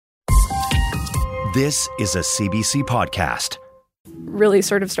This is a CBC podcast. Really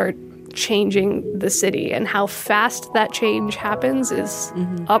sort of start changing the city, and how fast that change happens is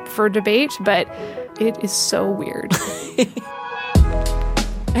up for debate, but it is so weird.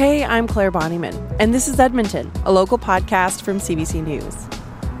 Hey, I'm Clare Bonnyman, and this is Edmonton, a local podcast from CBC News.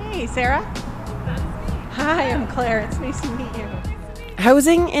 Hey, Sarah. Hi, I'm Claire. It's nice to meet you.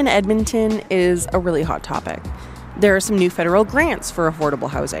 Housing in Edmonton is a really hot topic. There are some new federal grants for affordable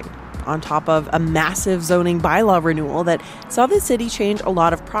housing, on top of a massive zoning bylaw renewal that saw the city change a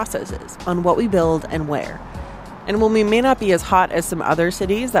lot of processes on what we build and where. And while we may not be as hot as some other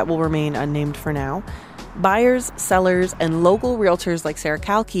cities that will remain unnamed for now, buyers, sellers, and local realtors like Sarah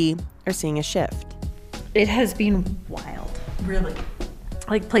Kalki are seeing a shift. It has been wild. Really?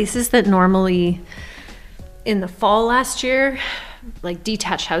 Like places that normally in the fall last year, like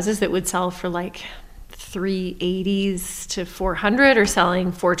detached houses that would sell for like 380s to 400 are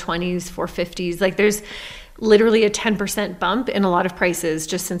selling 420s, 450s. Like there's literally a 10% bump in a lot of prices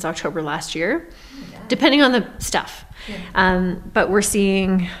just since October last year, depending on the stuff. But we're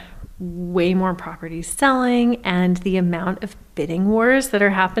seeing way more properties selling, and the amount of bidding wars that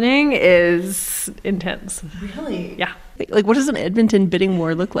are happening is intense. Really? Yeah. Like, what does an Edmonton bidding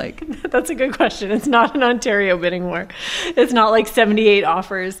war look like? That's a good question. It's not an Ontario bidding war. It's not like 78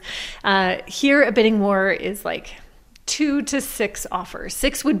 offers. Here, a bidding war is like 2 to 6 offers.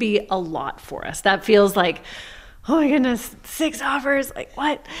 6 would be a lot for us. That feels like, oh my goodness, 6 offers? Like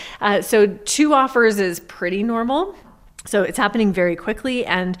what? So 2 offers is pretty normal. So it's happening very quickly,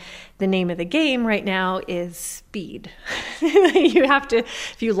 and the name of the game right now is speed. You have to,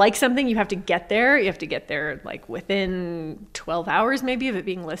 if you like something, you have to get there. You have to get there like within 12 hours maybe of it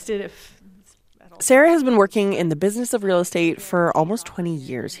being listed. Sarah has been working in the business of real estate for almost 20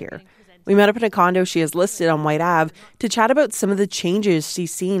 years here. We met up in a condo she has listed on White Ave to chat about some of the changes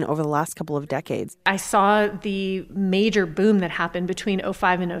she's seen over the last couple of decades. I saw the major boom that happened between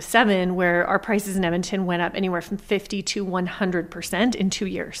 2005 and 2007, where our prices in Edmonton went up anywhere from 50 to 100% in 2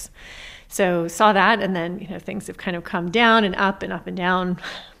 years. So saw that, and then things have kind of come down and up and down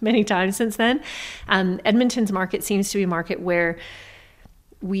many times since then. Edmonton's market seems to be a market where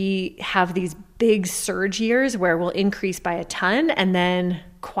we have these big surge years where we'll increase by a ton and then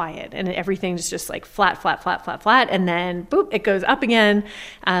quiet, and everything's just like flat, and then boop, it goes up again.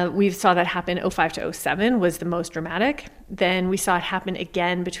 We saw that happen 2005 to 2007 was the most dramatic. Then we saw it happen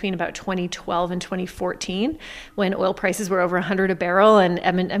again between about 2012 and 2014 when oil prices were over 100 a barrel. And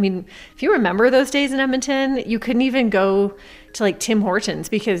Edmonton, I mean, if you remember those days in Edmonton, you couldn't even go to like Tim Hortons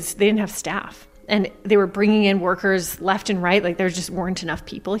because they didn't have staff. And they were bringing in workers left and right. Like there just weren't enough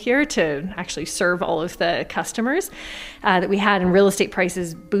people here to actually serve all of the customers that we had. And real estate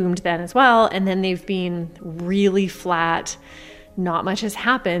prices boomed then as well. And then they've been really flat. Not much has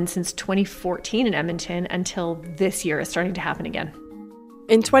happened since 2014 in Edmonton until this year is starting to happen again.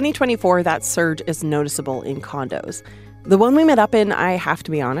 In 2024, that surge is noticeable in condos. The one we met up in, I have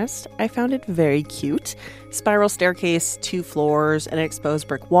to be honest, I found it very cute. Spiral staircase, 2 floors, an exposed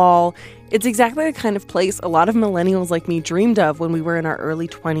brick wall. It's exactly the kind of place a lot of millennials like me dreamed of when we were in our early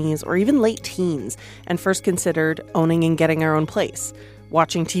 20s or even late teens and first considered owning and getting our own place.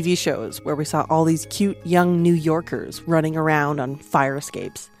 Watching TV shows where we saw all these cute young New Yorkers running around on fire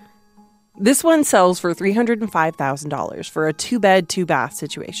escapes. This one sells for $305,000 for a 2-bed, 2-bath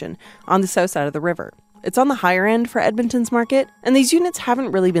situation on the south side of the river. It's on the higher end for Edmonton's market, and these units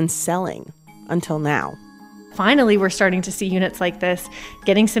haven't really been selling until now. Finally, we're starting to see units like this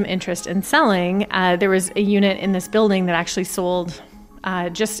getting some interest in selling. There was a unit in this building that actually sold I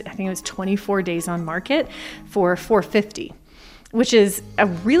think it was 24 days on market for $450,000, which is a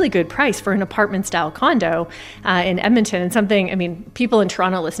really good price for an apartment-style condo in Edmonton. And something, I mean, people in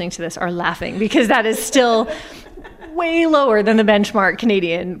Toronto listening to this are laughing because that is still way lower than the benchmark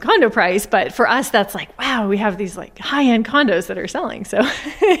Canadian condo price. But for us, that's like, wow, we have these like high-end condos that are selling. So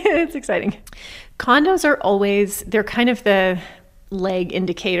it's exciting. Condos are always, they're kind of the leg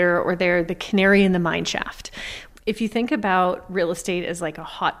indicator, or they're the canary in the mine shaft. If you think about real estate as like a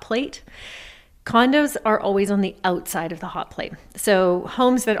hot plate, condos are always on the outside of the hot plate. So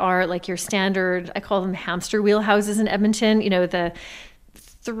homes that are like your standard, I call them hamster wheel houses in Edmonton, the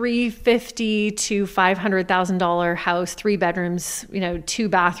 $350,000 to $500,000 house, 3 bedrooms, 2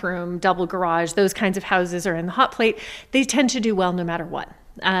 bathroom, double garage, those kinds of houses are in the hot plate. They tend to do well no matter what.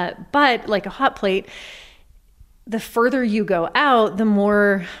 But like a hot plate, the further you go out, the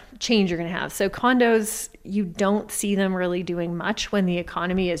more change you're going to have. So condos, you don't see them really doing much when the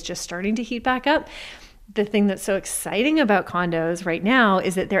economy is just starting to heat back up. The thing that's so exciting about condos right now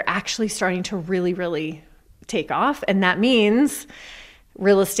is that they're actually starting to really, really take off. And that means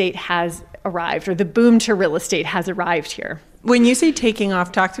real estate has arrived, or the boom to real estate has arrived here. When you say taking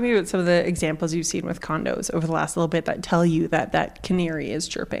off, talk to me about some of the examples you've seen with condos over the last little bit that tell you that that canary is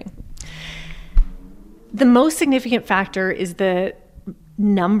chirping. The most significant factor is the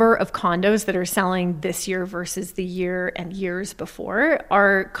number of condos that are selling this year versus the year and years before.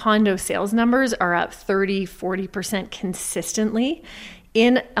 Our condo sales numbers are up 30-40% consistently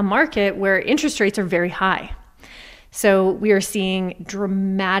in a market where interest rates are very high. So we are seeing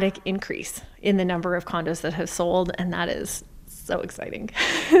dramatic increase in the number of condos that have sold, and that is so exciting.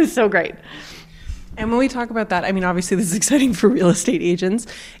 So great. And when we talk about that, I mean, obviously this is exciting for real estate agents.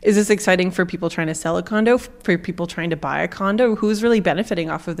 Is this exciting for people trying to sell a condo, for people trying to buy a condo? Who's really benefiting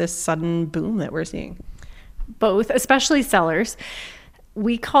off of this sudden boom that we're seeing? Both, especially sellers.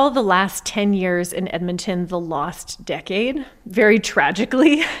 We call the last 10 years in Edmonton the lost decade, very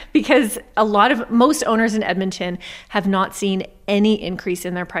tragically, because most owners in Edmonton have not seen any increase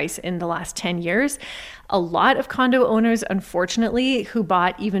in their price in the last 10 years. A lot of condo owners, unfortunately, who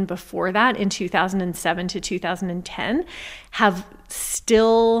bought even before that in 2007 to 2010, have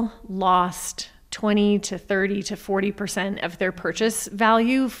still lost 20 to 30 to 40% of their purchase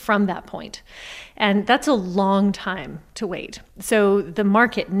value from that point. And that's a long time to wait. So the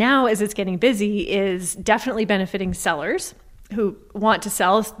market now, as it's getting busy, is definitely benefiting sellers who want to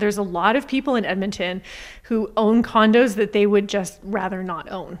sell. There's a lot of people in Edmonton who own condos that they would just rather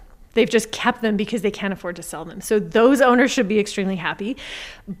not own. They've just kept them because they can't afford to sell them. So those owners should be extremely happy.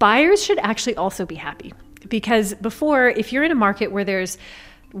 Buyers should actually also be happy, because before, if you're in a market where there's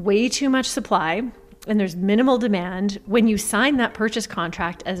way too much supply and there's minimal demand, when you sign that purchase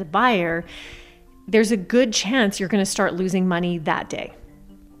contract as a buyer, there's a good chance you're going to start losing money that day.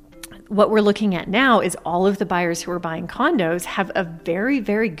 What we're looking at now is all of the buyers who are buying condos have a very,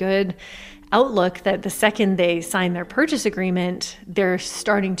 very good outlook that the second they sign their purchase agreement, they're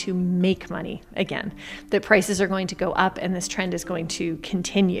starting to make money again. That prices are going to go up and this trend is going to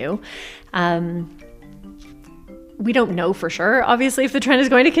continue. We don't know for sure, obviously, if the trend is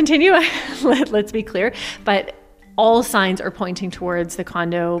going to continue. Let's be clear. But all signs are pointing towards the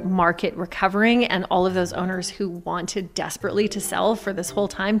condo market recovering, and all of those owners who wanted desperately to sell for this whole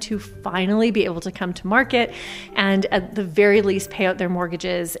time to finally be able to come to market and at the very least pay out their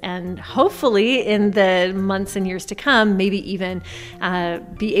mortgages, and hopefully in the months and years to come, maybe even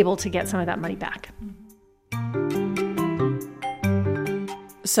be able to get some of that money back.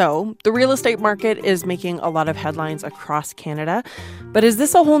 So, the real estate market is making a lot of headlines across Canada, but is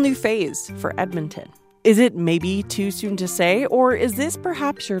this a whole new phase for Edmonton? Is it maybe too soon to say, or is this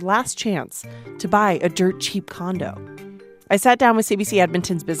perhaps your last chance to buy a dirt cheap condo? I sat down with CBC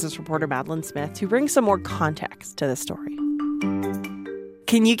Edmonton's business reporter Madeline Smith to bring some more context to this story.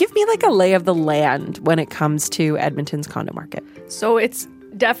 Can you give me like a lay of the land when it comes to Edmonton's condo market? So it's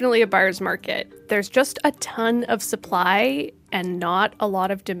definitely a buyer's market. There's just a ton of supply and not a lot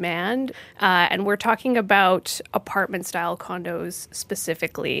of demand. And we're talking about apartment-style condos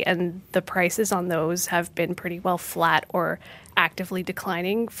specifically. And the prices on those have been pretty well flat or actively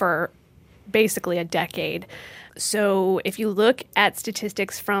declining for basically a decade. So if you look at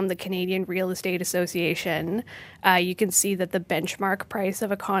statistics from the Canadian Real Estate Association, you can see that the benchmark price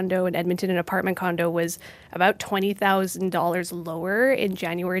of a condo in Edmonton, an apartment condo, was about $20,000 lower in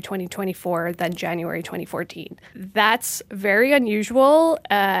January 2024 than January 2014. That's very unusual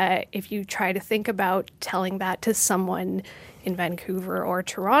if you try to think about telling that to someone in Vancouver or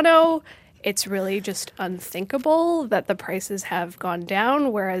Toronto. It's really just unthinkable that the prices have gone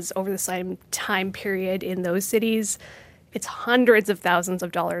down, whereas over the same time period in those cities, it's hundreds of thousands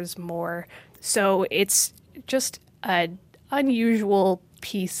of dollars more. So it's just an unusual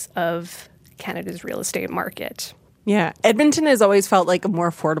piece of Canada's real estate market. Yeah, Edmonton has always felt like a more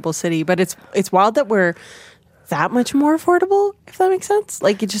affordable city, but it's wild that we're that much more affordable, if that makes sense.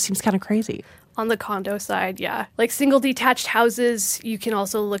 Like, it just seems kind of crazy. On the condo side, yeah. Like single detached houses, you can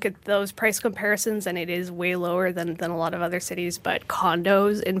also look at those price comparisons and it is way lower than a lot of other cities. But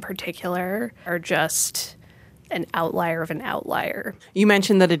condos in particular are just an outlier of an outlier. You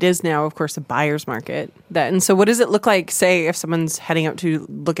mentioned that it is now, of course, a buyer's market. And so what does it look like, say, if someone's heading out to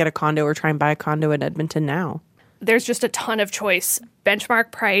look at a condo or try and buy a condo in Edmonton now? There's just a ton of choice.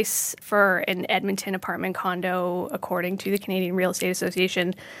 Benchmark price for an Edmonton apartment condo, according to the Canadian Real Estate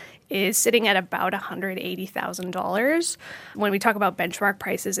Association, is sitting at about $180,000. When we talk about benchmark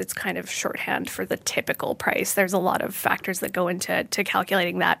prices, it's kind of shorthand for the typical price. There's a lot of factors that go into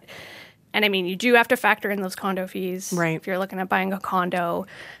calculating that. And I mean, you do have to factor in those condo fees. Right. If you're looking at buying a condo,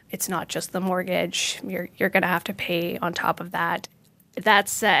 it's not just the mortgage. You're going to have to pay on top of that. That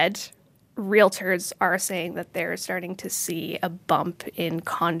said, realtors are saying that they're starting to see a bump in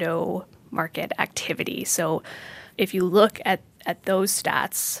condo market activity. So if you look at those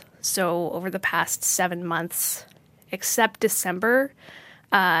stats, so over the past 7 months, except December,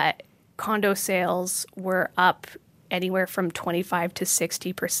 condo sales were up anywhere from 25 to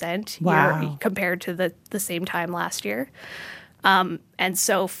 60% compared to the same time last year. And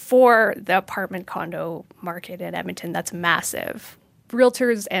so for the apartment condo market in Edmonton, that's massive.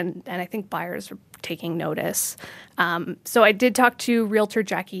 Realtors and I think buyers are taking notice. So I did talk to realtor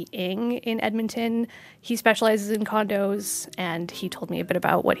Jackie Ng in Edmonton. He specializes in condos, and he told me a bit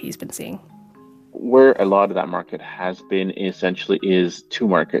about what he's been seeing. Where a lot of that market has been essentially is two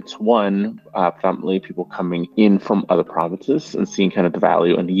markets. One, predominantly people coming in from other provinces and seeing kind of the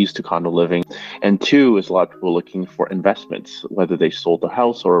value and the used to condo living. And two is a lot of people looking for investments, whether they sold their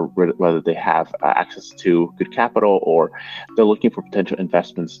house or whether they have access to good capital, or they're looking for potential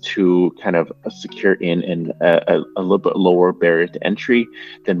investments to kind of secure in a little bit lower barrier to entry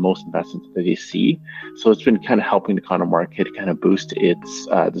than most investments that they see. So it's been kind of helping the condo market kind of boost its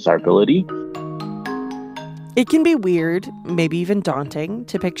desirability. It can be weird, maybe even daunting,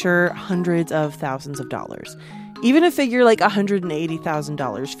 to picture hundreds of thousands of dollars. Even a figure like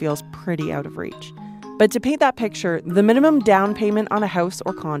 $180,000 feels pretty out of reach. But to paint that picture, the minimum down payment on a house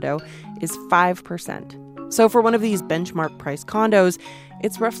or condo is 5%. So for one of these benchmark price condos,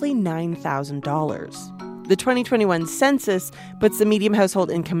 it's roughly $9,000. The 2021 census puts the median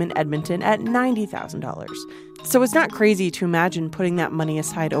household income in Edmonton at $90,000. So it's not crazy to imagine putting that money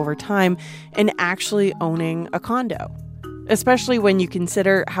aside over time and actually owning a condo, especially when you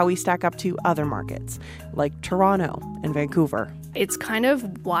consider how we stack up to other markets like Toronto and Vancouver. It's kind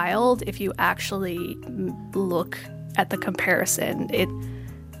of wild if you actually look at the comparison.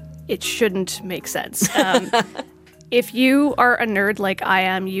 It shouldn't make sense. If you are a nerd like I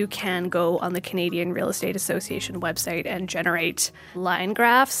am, you can go on the Canadian Real Estate Association website and generate line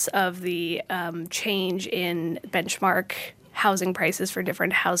graphs of the change in benchmark housing prices for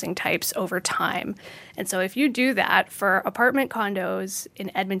different housing types over time. And so if you do that for apartment condos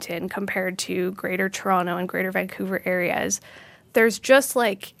in Edmonton compared to Greater Toronto and Greater Vancouver areas, there's just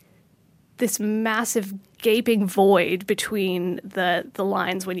like this massive gaping void between the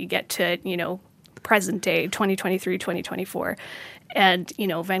lines when you get to, present day, 2023, 2024. And,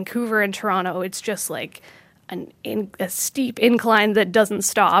 Vancouver and Toronto, it's just like a steep incline that doesn't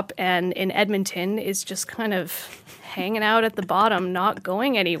stop. And in Edmonton is just kind of hanging out at the bottom, not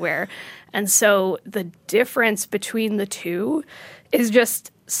going anywhere. And so the difference between the two is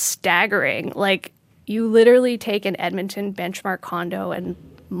just staggering. Like, you literally take an Edmonton benchmark condo and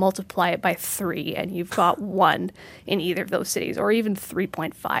multiply it by 3, and you've got 1 in either of those cities, or even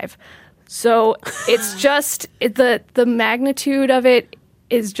 3.5. So it's just the magnitude of it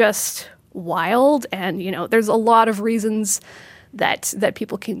is just wild. And, there's a lot of reasons that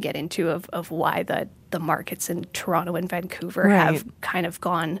people can get into of why the markets in Toronto and Vancouver have kind of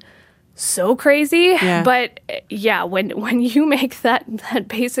gone so crazy. Yeah. But yeah, when you make that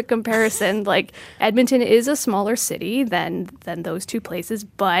basic comparison, like Edmonton is a smaller city than those two places,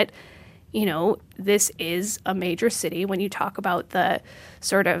 but this is a major city. When you talk about the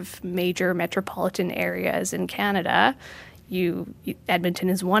sort of major metropolitan areas in Canada, Edmonton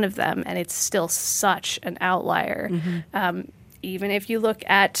is one of them, and it's still such an outlier. Mm-hmm. Even if you look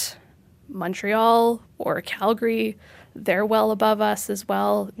at Montreal or Calgary, they're well above us as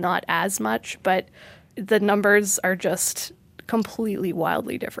well. Not as much, but the numbers are just completely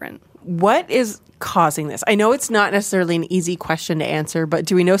wildly different. What is causing this? I know it's not necessarily an easy question to answer, but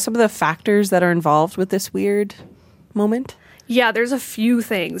do we know some of the factors that are involved with this weird moment? Yeah, there's a few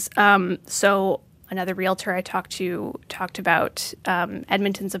things. So another realtor I talked about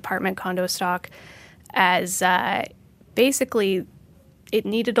Edmonton's apartment condo stock as basically it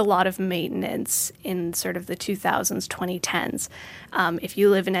needed a lot of maintenance in sort of the 2000s, 2010s. If you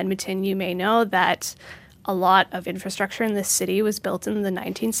live in Edmonton, you may know that a lot of infrastructure in this city was built in the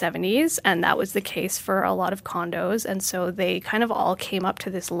 1970s, and that was the case for a lot of condos. And so they kind of all came up to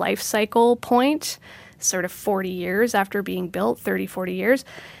this life cycle point, sort of 40 years after being built, 30, 40 years.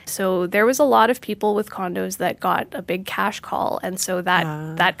 So there was a lot of people with condos that got a big cash call. And so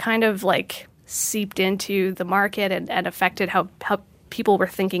that kind of like seeped into the market and affected how people were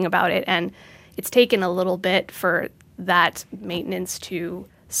thinking about it. And it's taken a little bit for that maintenance to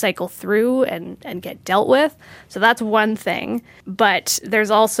cycle through and get dealt with. So that's one thing. But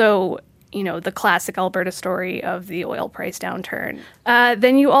there's also, the classic Alberta story of the oil price downturn.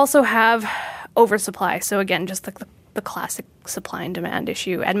 Then you also have oversupply. So again, just the classic supply and demand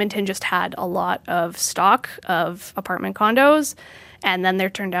issue. Edmonton just had a lot of stock of apartment condos, And then there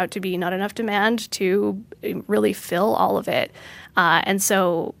turned out to be not enough demand to really fill all of it. And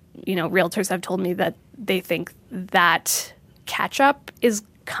so, realtors have told me that they think that catch-up is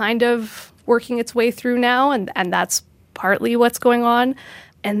kind of working its way through now, and that's partly what's going on.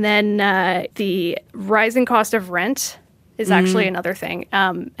 And then the rising cost of rent is actually another thing.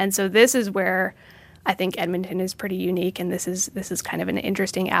 And so this is where I think Edmonton is pretty unique, and this is kind of an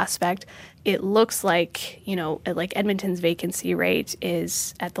interesting aspect. It looks like, like Edmonton's vacancy rate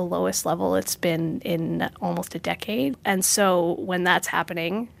is at the lowest level it's been in almost a decade. And so when that's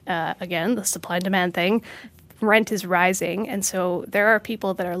happening, again, the supply and demand thing, rent is rising. And so there are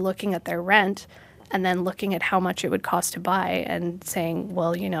people that are looking at their rent and then looking at how much it would cost to buy and saying,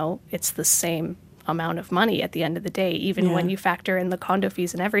 well, it's the same amount of money at the end of the day, even when you factor in the condo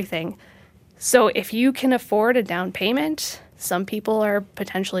fees and everything. So if you can afford a down payment, some people are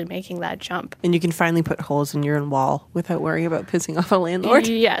potentially making that jump. And you can finally put holes in your own wall without worrying about pissing off a landlord.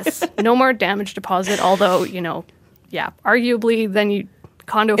 Yes. No more damage deposit, although, arguably then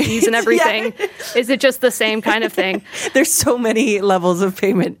condo fees and everything. Yeah. Is it just the same kind of thing? There's so many levels of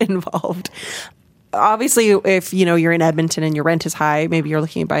payment involved. Obviously, if you're in Edmonton and your rent is high, maybe you're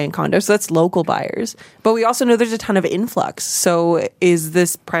looking at buying condos. So that's local buyers. But we also know there's a ton of influx. So is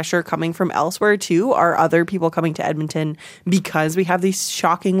this pressure coming from elsewhere too? Are other people coming to Edmonton because we have these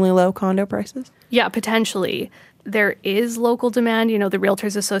shockingly low condo prices? Yeah, potentially. There is local demand. The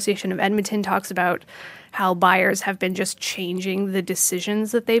Realtors Association of Edmonton talks about how buyers have been just changing the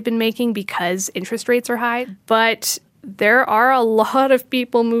decisions that they've been making because interest rates are high. But there are a lot of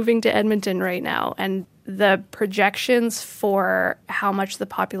people moving to Edmonton right now, and the projections for how much the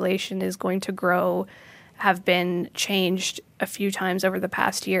population is going to grow have been changed a few times over the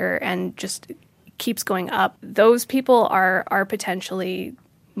past year and just keeps going up. Those people are potentially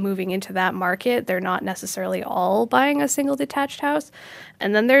moving into that market. They're not necessarily all buying a single detached house.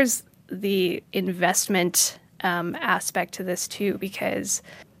 And then there's the investment aspect to this too, because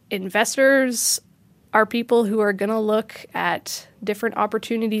investors are people who are going to look at different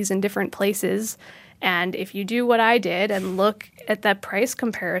opportunities in different places. And if you do what I did and look at the price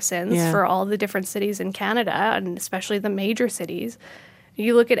comparisons for all the different cities in Canada, and especially the major cities,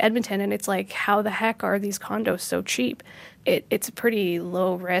 you look at Edmonton and it's like, how the heck are these condos so cheap? It's a pretty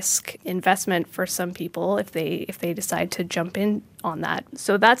low risk investment for some people if they decide to jump in on that.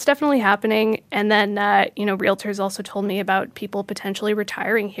 So that's definitely happening. And then realtors also told me about people potentially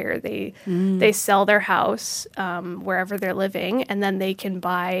retiring here. They sell their house wherever they're living, and then they can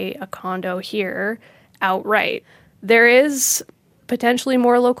buy a condo here outright. There is potentially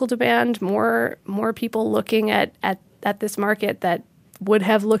more local demand, more people looking at this market that would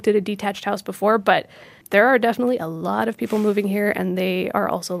have looked at a detached house before, but there are definitely a lot of people moving here, and they are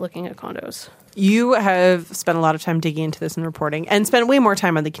also looking at condos. You have spent a lot of time digging into this and reporting, and spent way more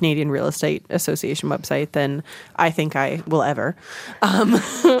time on the Canadian Real Estate Association website than I think I will ever.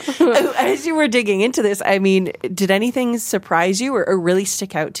 As you were digging into this, I mean, did anything surprise you or really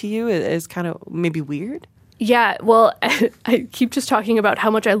stick out to you as kind of maybe weird? Yeah, well, I keep just talking about how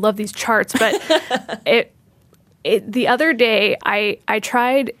much I love these charts, but the other day I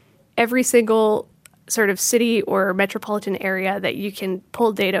tried every single sort of city or metropolitan area that you can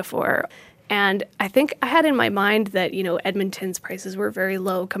pull data for. And I think I had in my mind that, Edmonton's prices were very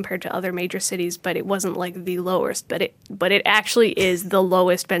low compared to other major cities, but it wasn't like the lowest, but it actually is the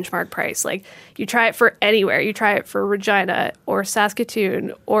lowest benchmark price. Like, you try it for anywhere. You try it for Regina or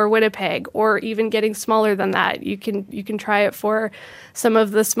Saskatoon or Winnipeg, or even getting smaller than that. You can try it for some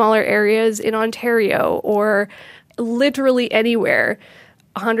of the smaller areas in Ontario or literally anywhere.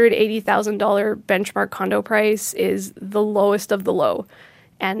 $180,000 benchmark condo price is the lowest of the low.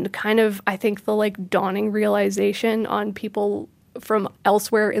 And kind of, I think, the dawning realization on people from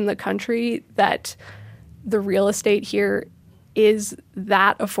elsewhere in the country that the real estate here is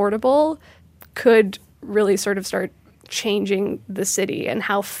that affordable could really sort of start changing the city. And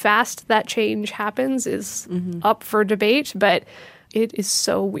how fast that change happens is up for debate, but it is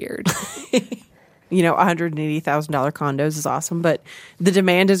so weird. $180,000 condos is awesome, but the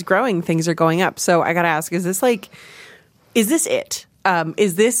demand is growing. Things are going up. So I got to ask, is this it?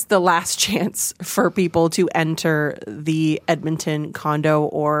 Is this the last chance for people to enter the Edmonton condo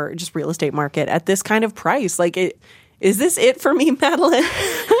or just real estate market at this kind of price? Is this it for me, Madeline?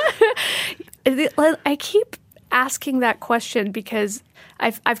 I keep asking that question because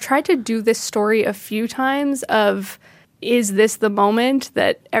I've tried to do this story a few times of, is this the moment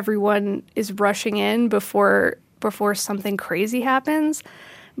that everyone is rushing in before something crazy happens?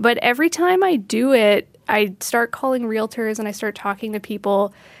 But every time I do it, I start calling realtors and I start talking to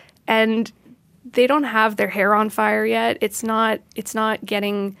people, and they don't have their hair on fire yet. It's not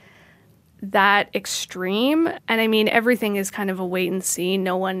getting that extreme. And I mean, everything is kind of a wait and see.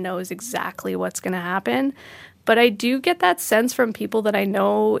 No one knows exactly what's going to happen. But I do get that sense from people that I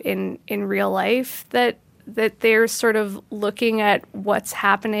know in real life that they're sort of looking at what's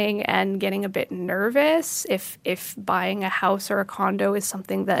happening and getting a bit nervous if buying a house or a condo is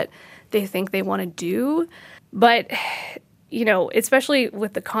something that they think they want to do. But, you know, especially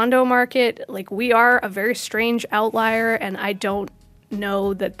with the condo market, like, we are a very strange outlier, and I don't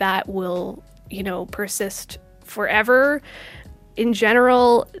know that will, you know, persist forever. In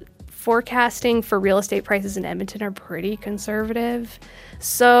general, forecasting for real estate prices in Edmonton are pretty conservative.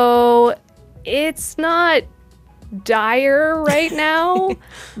 So it's not dire right now,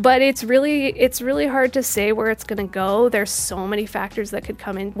 but it's really hard to say where it's going to go. There's so many factors that could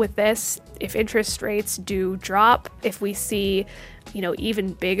come in with this. If interest rates do drop, if we see, you know,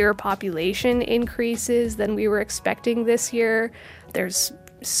 even bigger population increases than we were expecting this year, there's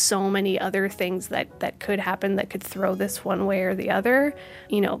so many other things that could happen that could throw this one way or the other.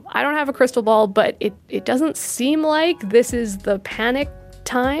 You know, I don't have a crystal ball, but it doesn't seem like this is the panic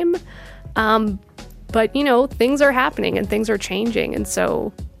time. But, you know, things are happening and things are changing. And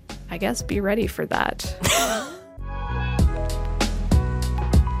so I guess be ready for that.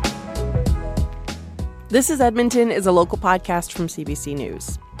 This is Edmonton is a local podcast from CBC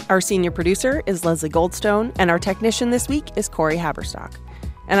News. Our senior producer is Leslie Goldstone, and our technician this week is Corey Haberstock.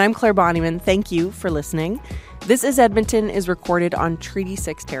 And I'm Clare Bonnyman. Thank you for listening. This is Edmonton is recorded on Treaty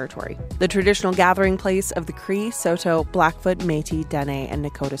 6 territory, the traditional gathering place of the Cree, Saulteaux, Blackfoot, Métis, Dene, and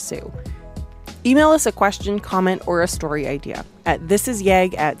Nakota Sioux. Email us a question, comment, or a story idea at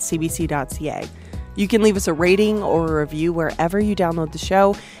thisisyeg@cbc.ca. You can leave us a rating or a review wherever you download the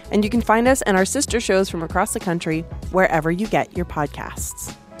show, and you can find us and our sister shows from across the country wherever you get your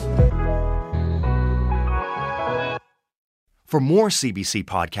podcasts. For more CBC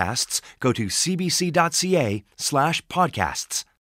podcasts, go to cbc.ca/podcasts.